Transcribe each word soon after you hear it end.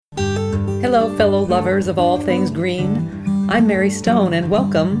Hello, fellow lovers of all things green. I'm Mary Stone, and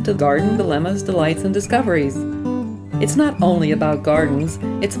welcome to Garden Dilemmas, Delights, and Discoveries. It's not only about gardens,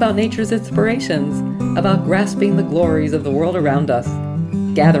 it's about nature's inspirations, about grasping the glories of the world around us,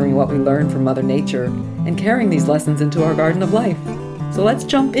 gathering what we learn from Mother Nature, and carrying these lessons into our garden of life. So let's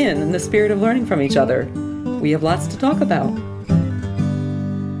jump in the spirit of learning from each other. We have lots to talk about.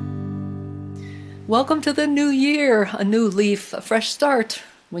 Welcome to the new year, a new leaf, a fresh start.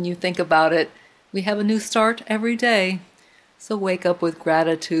 When you think about it, we have a new start every day. So wake up with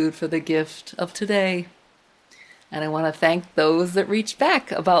gratitude for the gift of today. And I want to thank those that reached back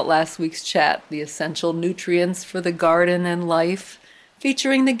about last week's chat, the essential nutrients for the garden and life,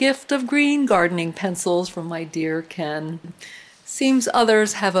 featuring the gift of green gardening pencils from my dear Ken. Seems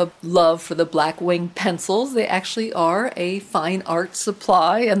others have a love for the black wing pencils. They actually are a fine art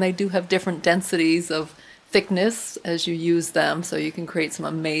supply, and they do have different densities of thickness as you use them, so you can create some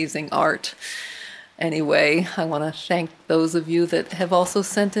amazing art. Anyway, I want to thank those of you that have also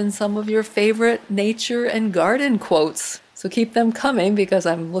sent in some of your favorite nature and garden quotes. So keep them coming, because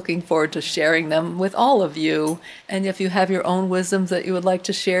I'm looking forward to sharing them with all of you. And if you have your own wisdoms that you would like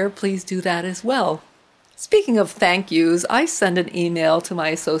to share, please do that as well. Speaking of thank yous, I send an email to my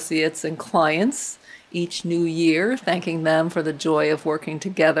associates and clients each new year, thanking them for the joy of working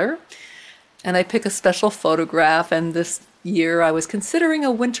together. And I pick a special photograph, and this year I was considering a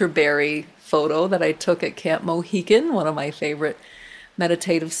winterberry photo that I took at Camp Mohican, one of my favorite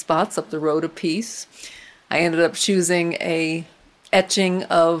meditative spots up the road a piece. I ended up choosing a etching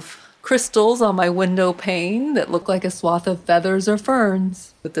of crystals on my window pane that looked like a swath of feathers or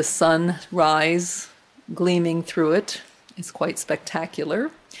ferns, with the sunrise gleaming through it. It's quite spectacular.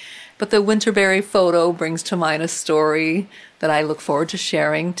 But the winterberry photo brings to mind a story that I look forward to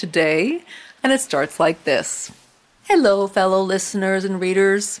sharing today. And it starts like this. Hello, fellow listeners and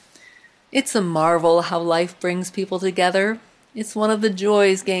readers. It's a marvel how life brings people together. It's one of the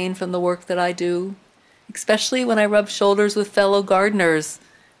joys gained from the work that I do, especially when I rub shoulders with fellow gardeners,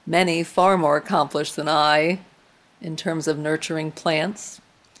 many far more accomplished than I in terms of nurturing plants.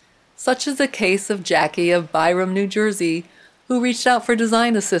 Such is the case of Jackie of Byram, New Jersey, who reached out for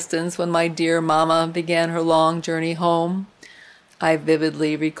design assistance when my dear mama began her long journey home. I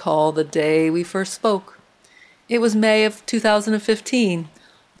vividly recall the day we first spoke. It was May of 2015,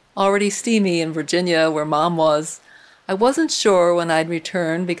 already steamy in Virginia where Mom was. I wasn't sure when I'd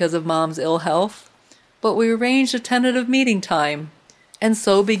return because of Mom's ill health, but we arranged a tentative meeting time, and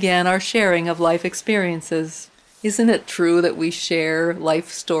so began our sharing of life experiences. Isn't it true that we share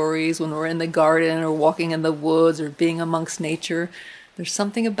life stories when we're in the garden or walking in the woods or being amongst nature? There's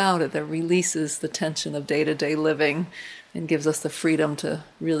something about it that releases the tension of day-to-day living and gives us the freedom to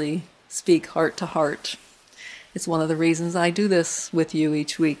really speak heart to heart. It's one of the reasons I do this with you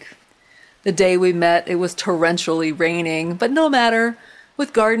each week. The day we met, it was torrentially raining, but no matter.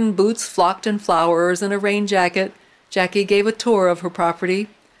 With garden boots flocked in flowers and a rain jacket, Jackie gave a tour of her property.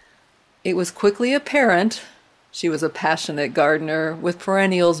 It was quickly apparent she was a passionate gardener with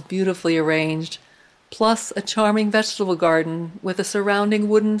perennials beautifully arranged, plus a charming vegetable garden with a surrounding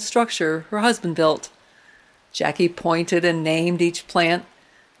wooden structure her husband built. Jackie pointed and named each plant,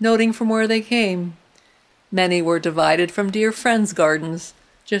 noting from where they came. Many were divided from dear friends' gardens,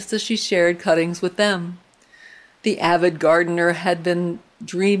 just as she shared cuttings with them. The avid gardener had been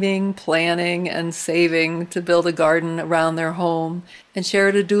dreaming, planning, and saving to build a garden around their home, and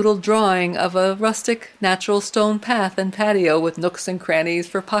shared a doodled drawing of a rustic natural stone path and patio with nooks and crannies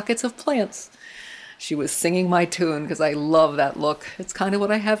for pockets of plants. She was singing my tune because I love that look. It's kind of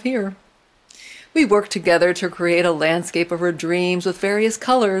what I have here. We worked together to create a landscape of her dreams with various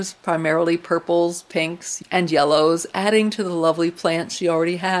colors, primarily purples, pinks, and yellows, adding to the lovely plants she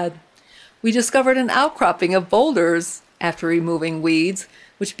already had. We discovered an outcropping of boulders after removing weeds,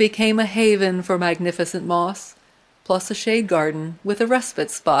 which became a haven for magnificent moss, plus a shade garden with a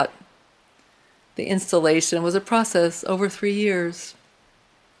respite spot. The installation was a process over 3 years.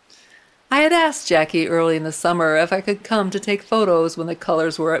 I had asked Jackie early in the summer if I could come to take photos when the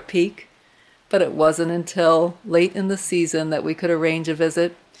colors were at peak, but it wasn't until late in the season that we could arrange a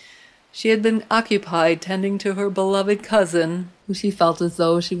visit. She had been occupied tending to her beloved cousin, who she felt as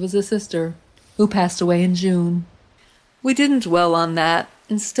though she was a sister, who passed away in June. We didn't dwell on that.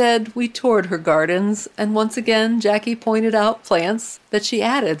 Instead, we toured her gardens, and once again Jackie pointed out plants that she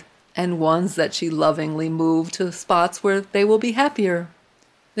added, and ones that she lovingly moved to spots where they will be happier.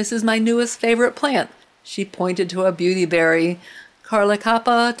 This is my newest favorite plant. She pointed to a beautyberry,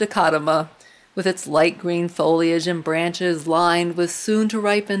 Carlicapa dichotoma, with its light green foliage and branches lined with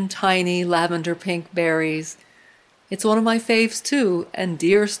soon-to-ripen tiny lavender-pink berries. It's one of my faves too, and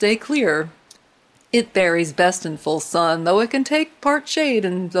deer stay clear. It berries best in full sun, though it can take part shade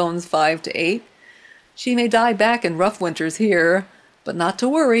in zones 5 to 8. She may die back in rough winters here, but not to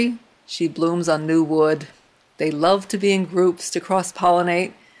worry, she blooms on new wood. They love to be in groups to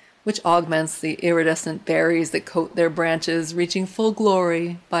cross-pollinate, which augments the iridescent berries that coat their branches, reaching full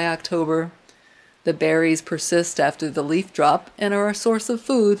glory by October. The berries persist after the leaf drop and are a source of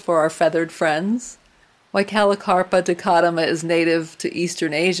food for our feathered friends. While Calocarpa decadima is native to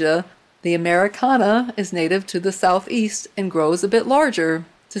Eastern Asia, the Americana is native to the southeast and grows a bit larger,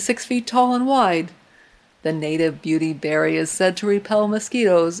 to 6 feet tall and wide. The native beauty berry is said to repel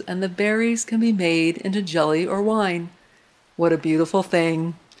mosquitoes, and the berries can be made into jelly or wine. What a beautiful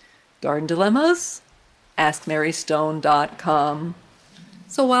thing. Garden Dilemmas? AskMaryStone.com.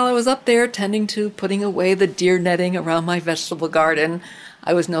 So while I was up there tending to putting away the deer netting around my vegetable garden,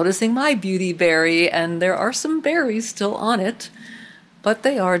 I was noticing my beauty berry, and there are some berries still on it. But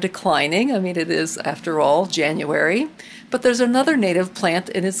they are declining. I mean, it is, after all, January. But there's another native plant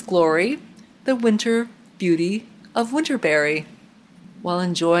in its glory, the winter beauty of winterberry. While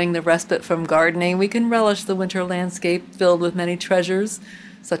enjoying the respite from gardening, we can relish the winter landscape filled with many treasures,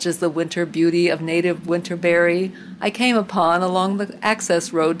 such as the winter beauty of native winterberry I came upon along the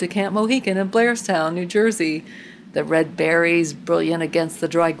access road to Camp Mohican in Blairstown, New Jersey. The red berries brilliant against the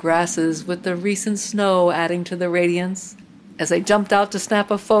dry grasses, with the recent snow adding to the radiance. As I jumped out to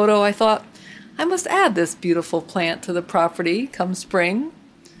snap a photo, I thought, I must add this beautiful plant to the property come spring.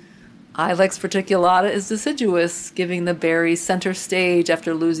 Ilex verticulata is deciduous, giving the berries center stage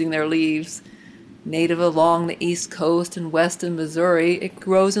after losing their leaves. Native along the east coast and west in Missouri, it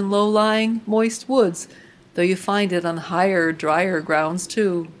grows in low-lying, moist woods, though you find it on higher, drier grounds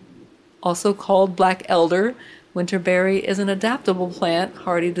too. Also called black elder, winterberry is an adaptable plant,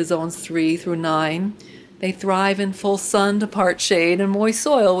 hardy to zones 3 through 9. They thrive in full sun to part shade and moist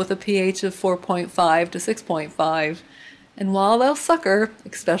soil with a pH of 4.5 to 6.5. And while they'll sucker,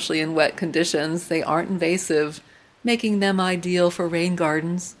 especially in wet conditions, they aren't invasive, making them ideal for rain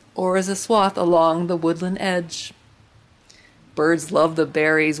gardens or as a swath along the woodland edge. Birds love the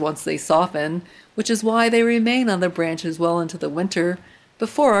berries once they soften, which is why they remain on the branches well into the winter,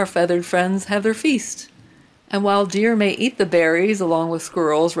 before our feathered friends have their feast. And while deer may eat the berries along with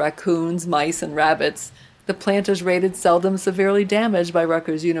squirrels, raccoons, mice, and rabbits, the plant is rated seldom severely damaged by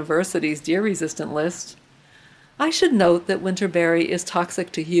Rutgers University's deer-resistant list. I should note that winterberry is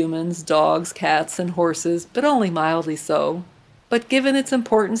toxic to humans, dogs, cats, and horses, but only mildly so. But given its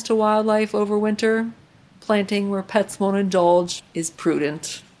importance to wildlife over winter, planting where pets won't indulge is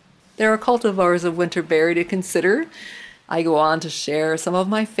prudent. There are cultivars of winterberry to consider. I go on to share some of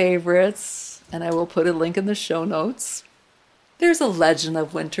my favorites, and I will put a link in the show notes. There's a legend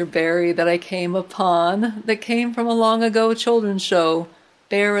of winterberry that I came upon that came from a long ago children's show,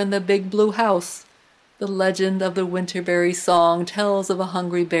 Bear in the Big Blue House. The legend of the winterberry song tells of a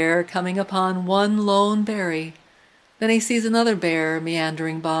hungry bear coming upon one lone berry. Then he sees another bear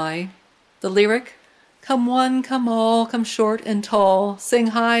meandering by. The lyric, come one, come all, come short and tall, sing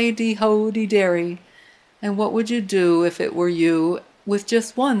hi-de-ho-de-dairy. And what would you do if it were you with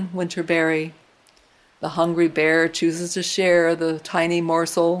just one winterberry? The hungry bear chooses to share the tiny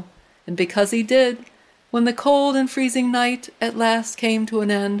morsel, and because he did, when the cold and freezing night at last came to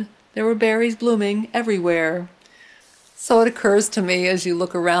an end, there were berries blooming everywhere. So it occurs to me as you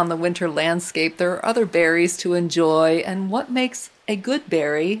look around the winter landscape, there are other berries to enjoy, and what makes a good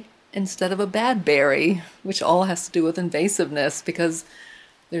berry instead of a bad berry, which all has to do with invasiveness, because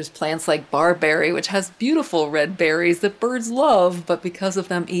there's plants like barberry, which has beautiful red berries that birds love, but because of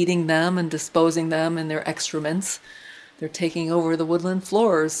them eating them and disposing them in their excrements, they're taking over the woodland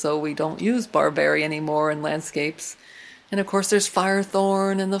floors, so we don't use barberry anymore in landscapes. And of course there's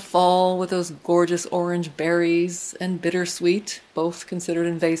firethorn in the fall with those gorgeous orange berries, and bittersweet, both considered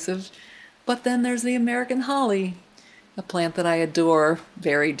invasive. But then there's the American holly, a plant that I adore,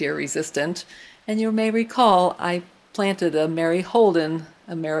 very deer resistant. And you may recall I planted a Mary Holden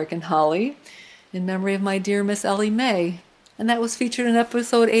American holly in memory of my dear Miss Ellie Mae, and that was featured in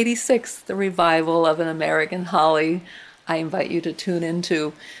episode 86, the revival of an American holly I invite you to tune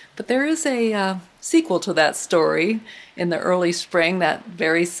into. But there is a sequel to that story. In the early spring, that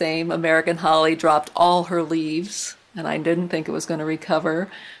very same American holly dropped all her leaves, and I didn't think it was going to recover,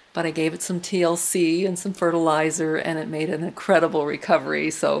 but I gave it some TLC and some fertilizer, and it made an incredible recovery.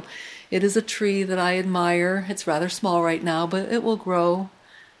 So it is a tree that I admire. It's rather small right now, but it will grow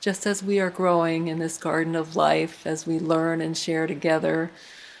just as we are growing in this garden of life, as we learn and share together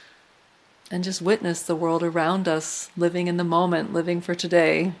and just witness the world around us, living in the moment, living for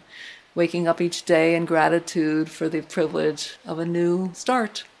today. waking up each day in gratitude for the privilege of a new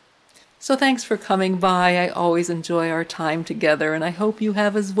start. So thanks for coming by. I always enjoy our time together, and I hope you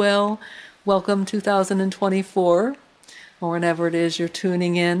have as well. Welcome 2024, or whenever it is you're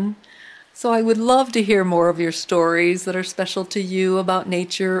tuning in. So I would love to hear more of your stories that are special to you about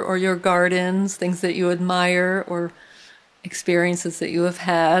nature or your gardens, things that you admire or experiences that you have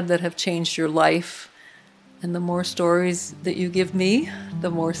had that have changed your life. And the more stories that you give me, the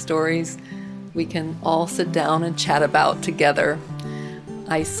more stories we can all sit down and chat about together.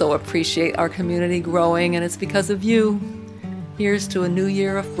 I so appreciate our community growing, and it's because of you. Here's to a new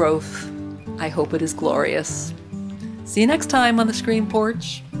year of growth. I hope it is glorious. See you next time on the Screen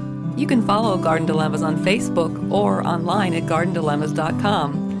Porch. You can follow Garden Dilemmas on Facebook or online at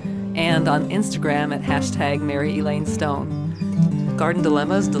gardendilemmas.com and on Instagram at #MaryElaineStone. Garden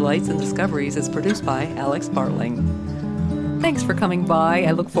Dilemmas, Delights, and Discoveries is produced by Alex Bartling. Thanks for coming by.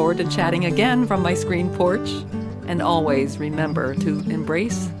 I look forward to chatting again from my screen porch. And always remember to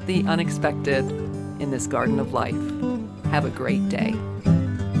embrace the unexpected in this garden of life. Have a great day.